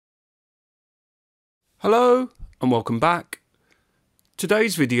Hello and welcome back.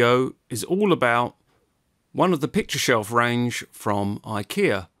 Today's video is all about one of the picture shelf range from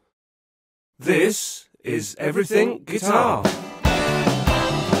Ikea. This is Everything Guitar.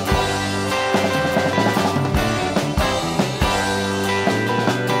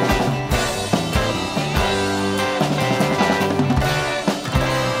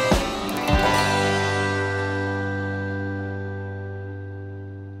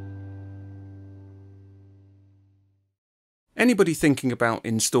 Anybody thinking about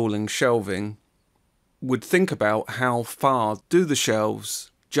installing shelving would think about how far do the shelves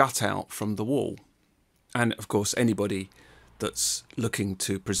jut out from the wall. And of course anybody that's looking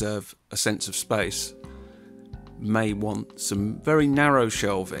to preserve a sense of space may want some very narrow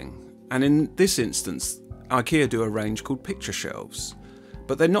shelving. And in this instance, Ikea do a range called picture shelves.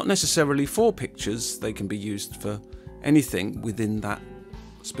 But they're not necessarily for pictures, they can be used for anything within that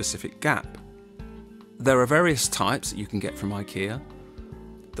specific gap. There are various types that you can get from Ikea.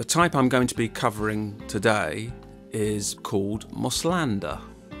 The type I'm going to be covering today is called Mosslanda.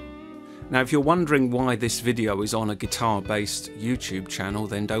 Now, if you're wondering why this video is on a guitar-based YouTube channel,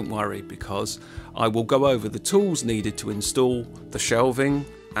 then don't worry, because I will go over the tools needed to install the shelving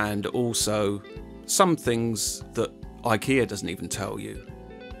and also some things that Ikea doesn't even tell you.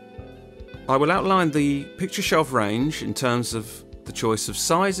 I will outline the picture shelf range in terms of the choice of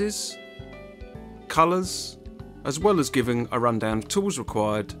sizes, colours, as well as giving a rundown of tools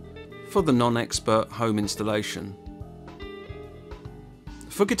required for the non-expert home installation.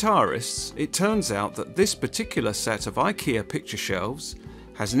 For guitarists, it turns out that this particular set of Ikea picture shelves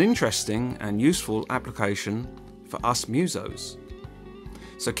has an interesting and useful application for us musos.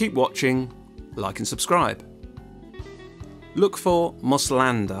 So keep watching, like and subscribe. Look for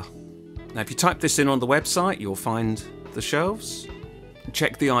Mosslanda. Now if you type this in on the website, you'll find the shelves.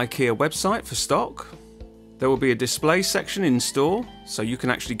 Check the Ikea website for stock. There will be a display section in store, so you can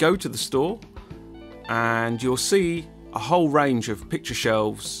actually go to the store and you'll see a whole range of picture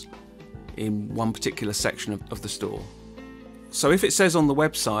shelves in one particular section of the store. So if it says on the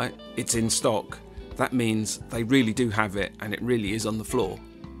website it's in stock, that means they really do have it and it really is on the floor.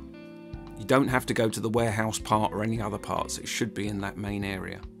 You don't have to go to the warehouse part or any other parts, it should be in that main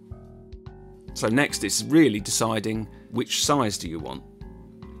area. So next it's really deciding which size do you want.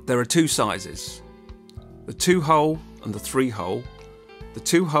 There are two sizes, the 2-hole and the 3-hole. The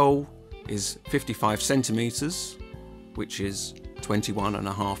 2-hole is 55 centimetres, which is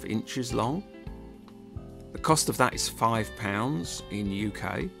 21.5 inches long. The cost of that is £5 in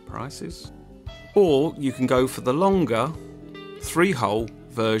UK prices. Or you can go for the longer 3-hole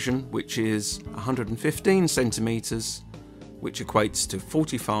version, which is 115 centimetres, which equates to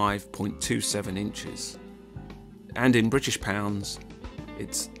 45.27 inches. And in British pounds,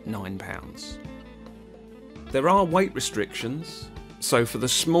 it's £9. There are weight restrictions, so for the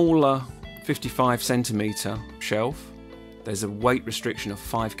smaller 55 centimetre shelf, there's a weight restriction of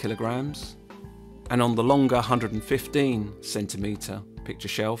 5 kilograms, and on the longer 115 centimetre picture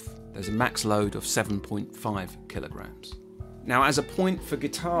shelf, there's a max load of 7.5 kilograms. Now, as a point for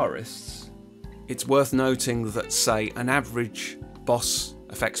guitarists, it's worth noting that, say, an average Boss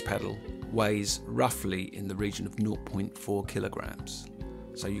effects pedal weighs roughly in the region of 0.4 kilograms.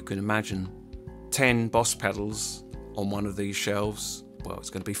 So you can imagine 10 Boss pedals on one of these shelves, well, it's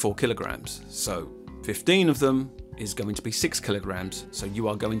going to be 4 kilograms. So 15 of them is going to be 6 kilograms, so you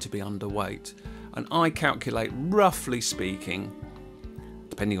are going to be underweight. And I calculate, roughly speaking,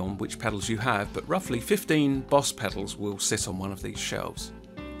 depending on which pedals you have, but roughly 15 Boss pedals will sit on one of these shelves.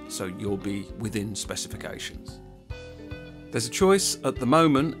 So you'll be within specifications. There's a choice at the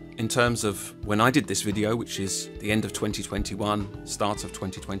moment in terms of when I did this video, which is the end of 2021, start of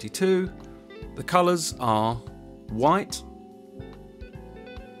 2022. The colours are white,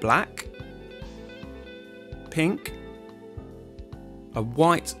 black, pink, a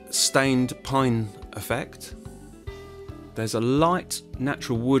white stained pine effect. There's a light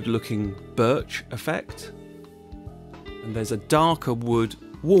natural wood looking birch effect. And there's a darker wood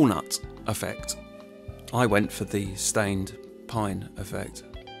walnut effect. I went for the stained pine effect.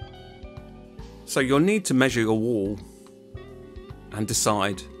 So you'll need to measure your wall and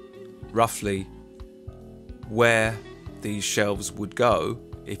decide roughly where these shelves would go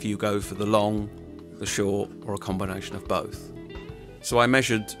if you go for the long, the short, or a combination of both. So I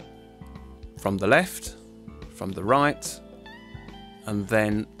measured from the left, from the right, and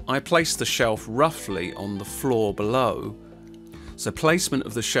then I placed the shelf roughly on the floor below. So placement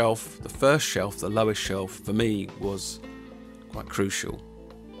of the shelf, the first shelf, the lowest shelf, for me was quite crucial.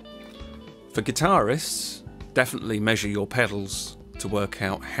 For guitarists, definitely measure your pedals to work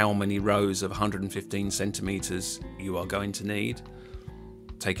out how many rows of 115 centimetres you are going to need,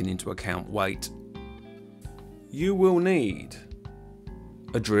 taking into account weight. You will need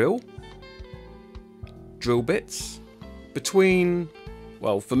a drill bits, between,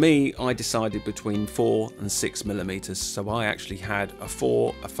 well, for me, I decided between 4 and 6 millimeters, so I actually had a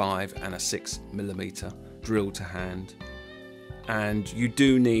 4, a 5 and a 6 millimeter drill to hand. And you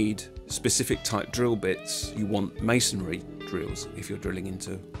do need specific type drill bits. You want masonry drills if you're drilling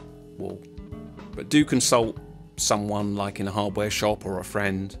into wall, but do consult someone like in a hardware shop or a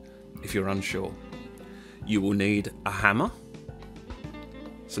friend if you're unsure. You will need a hammer,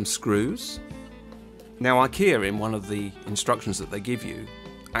 some screws. Now IKEA, in one of the instructions that they give you,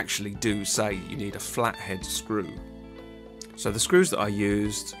 actually do say you need a flathead screw. So the screws that I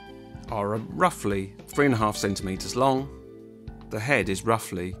used are roughly 3.5 centimeters long. The head is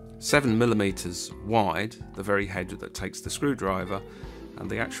roughly 7 millimeters wide, the very head that takes the screwdriver, and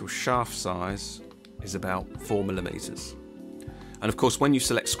the actual shaft size is about 4 millimeters. And of course, when you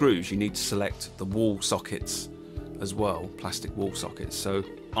select screws, you need to select the wall sockets as well, plastic wall sockets. So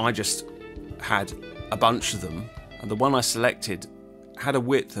I just had a bunch of them, and the one I selected had a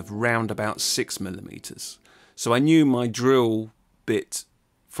width of round about 6 millimeters. So I knew my drill bit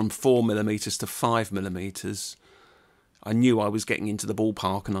from 4 millimeters to 5 millimeters. I knew I was getting into the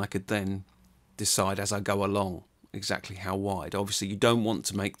ballpark, and I could then decide as I go along exactly how wide. Obviously, you don't want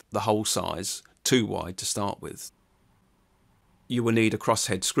to make the hole size too wide to start with. You will need a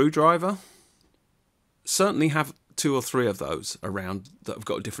crosshead screwdriver. Certainly have 2 or 3 of those around that have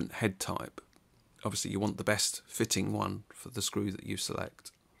got a different head type. Obviously, you want the best fitting one for the screw that you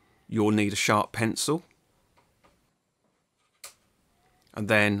select. You'll need a sharp pencil, and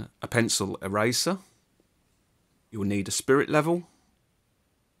then a pencil eraser. You'll need a spirit level,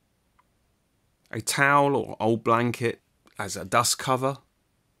 a towel or old blanket as a dust cover,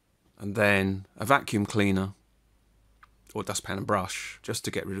 and then a vacuum cleaner or dustpan and brush just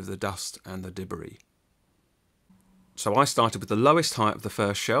to get rid of the dust and the debris. So I started with the lowest height of the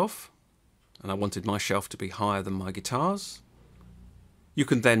first shelf, and I wanted my shelf to be higher than my guitars. You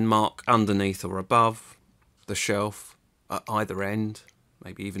can then mark underneath or above the shelf at either end,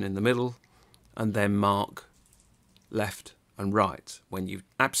 maybe even in the middle, and then mark left and right when you've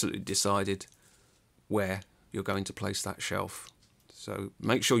absolutely decided where you're going to place that shelf. So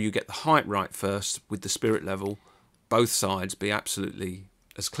make sure you get the height right first with the spirit level. Both sides, be absolutely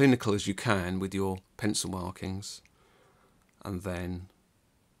as clinical as you can with your pencil markings, and then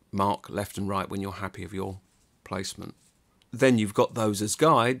mark left and right when you're happy with your placement. Then you've got those as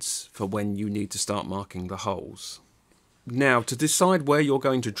guides for when you need to start marking the holes. Now, to decide where you're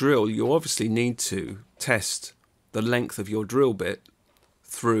going to drill, you obviously need to test the length of your drill bit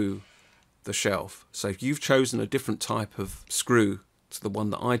through the shelf. So if you've chosen a different type of screw to the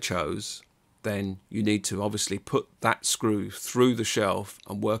one that I chose, then you need to obviously put that screw through the shelf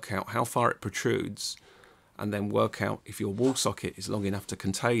and work out how far it protrudes, and then work out if your wall socket is long enough to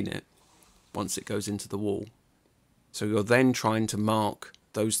contain it once it goes into the wall. So you're then trying to mark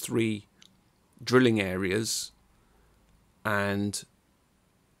those 3 drilling areas, and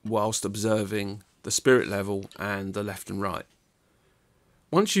whilst observing the spirit level and the left and right.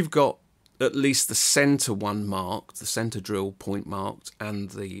 Once you've got at least the centre one marked, the centre drill point marked,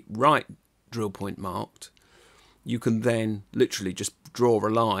 and the right drill point marked, you can then literally just draw a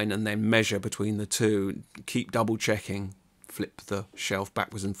line and then measure between the two. Keep double checking, flip the shelf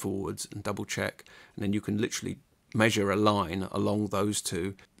backwards and forwards and double check, and then you can literally measure a line along those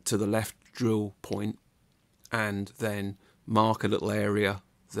two to the left drill point, and then mark a little area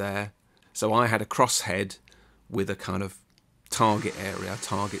there. So I had a crosshead with a kind of target area,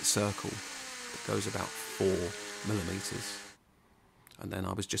 target circle that goes about 4 millimeters. And then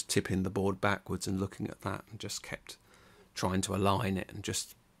I was just tipping the board backwards and looking at that, and just kept trying to align it and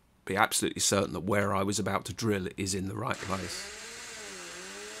just be absolutely certain that where I was about to drill is in the right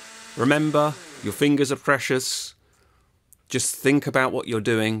place. Remember, your fingers are precious. Just think about what you're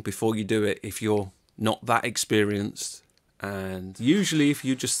doing before you do it if you're not that experienced. And usually if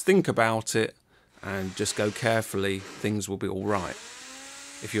you just think about it and just go carefully, things will be all right.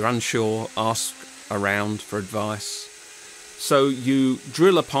 If you're unsure, ask around for advice. So you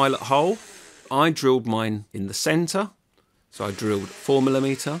drill a pilot hole. I drilled mine in the centre. So I drilled 4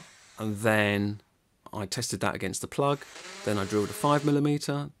 millimeter, and then I tested that against the plug. Then I drilled a 5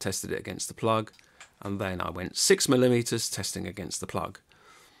 millimeter, tested it against the plug, and then I went 6 millimeters testing against the plug.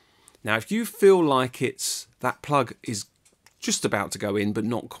 Now, if you feel like that plug is just about to go in but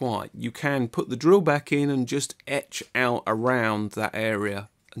not quite, you can put the drill back in and just etch out around that area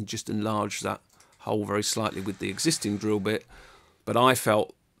and just enlarge that hole very slightly with the existing drill bit, But I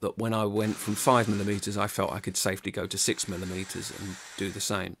felt that when I went from 5mm, I felt I could safely go to 6mm and do the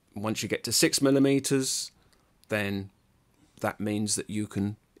same. Once you get to 6mm, then that means that you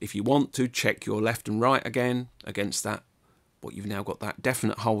can, if you want to, check your left and right again against that. But you've now got that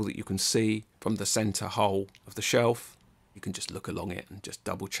definite hole that you can see from the centre hole of the shelf. You can just look along it and just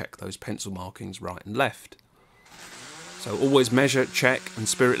double check those pencil markings right and left. So always measure, check and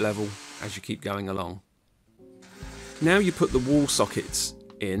spirit level as you keep going along. Now you put the wall sockets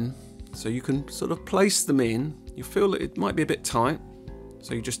in, so you can sort of place them in. You feel that it might be a bit tight,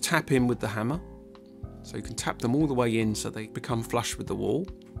 so you just tap in with the hammer. So you can tap them all the way in so they become flush with the wall.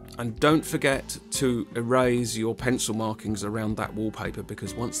 And don't forget to erase your pencil markings around that wallpaper,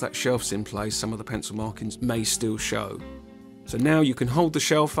 because once that shelf's in place, some of the pencil markings may still show. So now you can hold the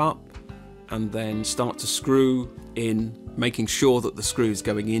shelf up and then start to screw in, making sure that the screw is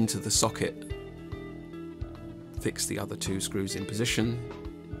going into the socket. Fix the other 2 screws in position.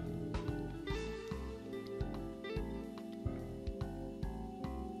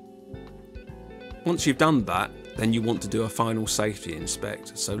 Once you've done that, then you want to do a final safety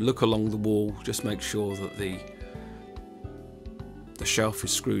inspect. So look along the wall, just make sure that the shelf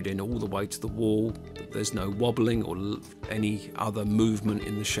is screwed in all the way to the wall, that there's no wobbling or any other movement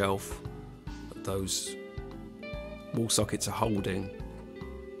in the shelf, that those wall sockets are holding.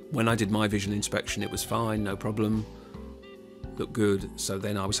 When I did my visual inspection, it was fine, no problem, looked good. So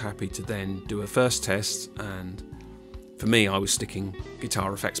then I was happy to then do a first test, and for me, I was sticking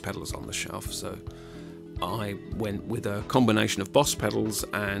guitar effects pedals on the shelf. So I went with a combination of Boss pedals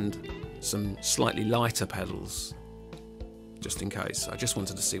and some slightly lighter pedals, just in case. I just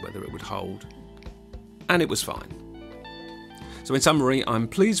wanted to see whether it would hold, and it was fine. So in summary, I'm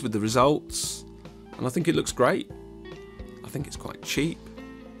pleased with the results, and I think it looks great. I think it's quite cheap.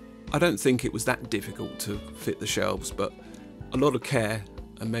 I don't think it was that difficult to fit the shelves, but a lot of care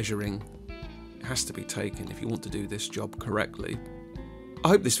and measuring has to be taken if you want to do this job correctly. I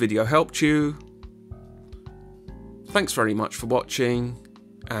hope this video helped you. Thanks very much for watching,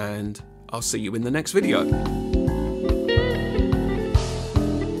 and I'll see you in the next video.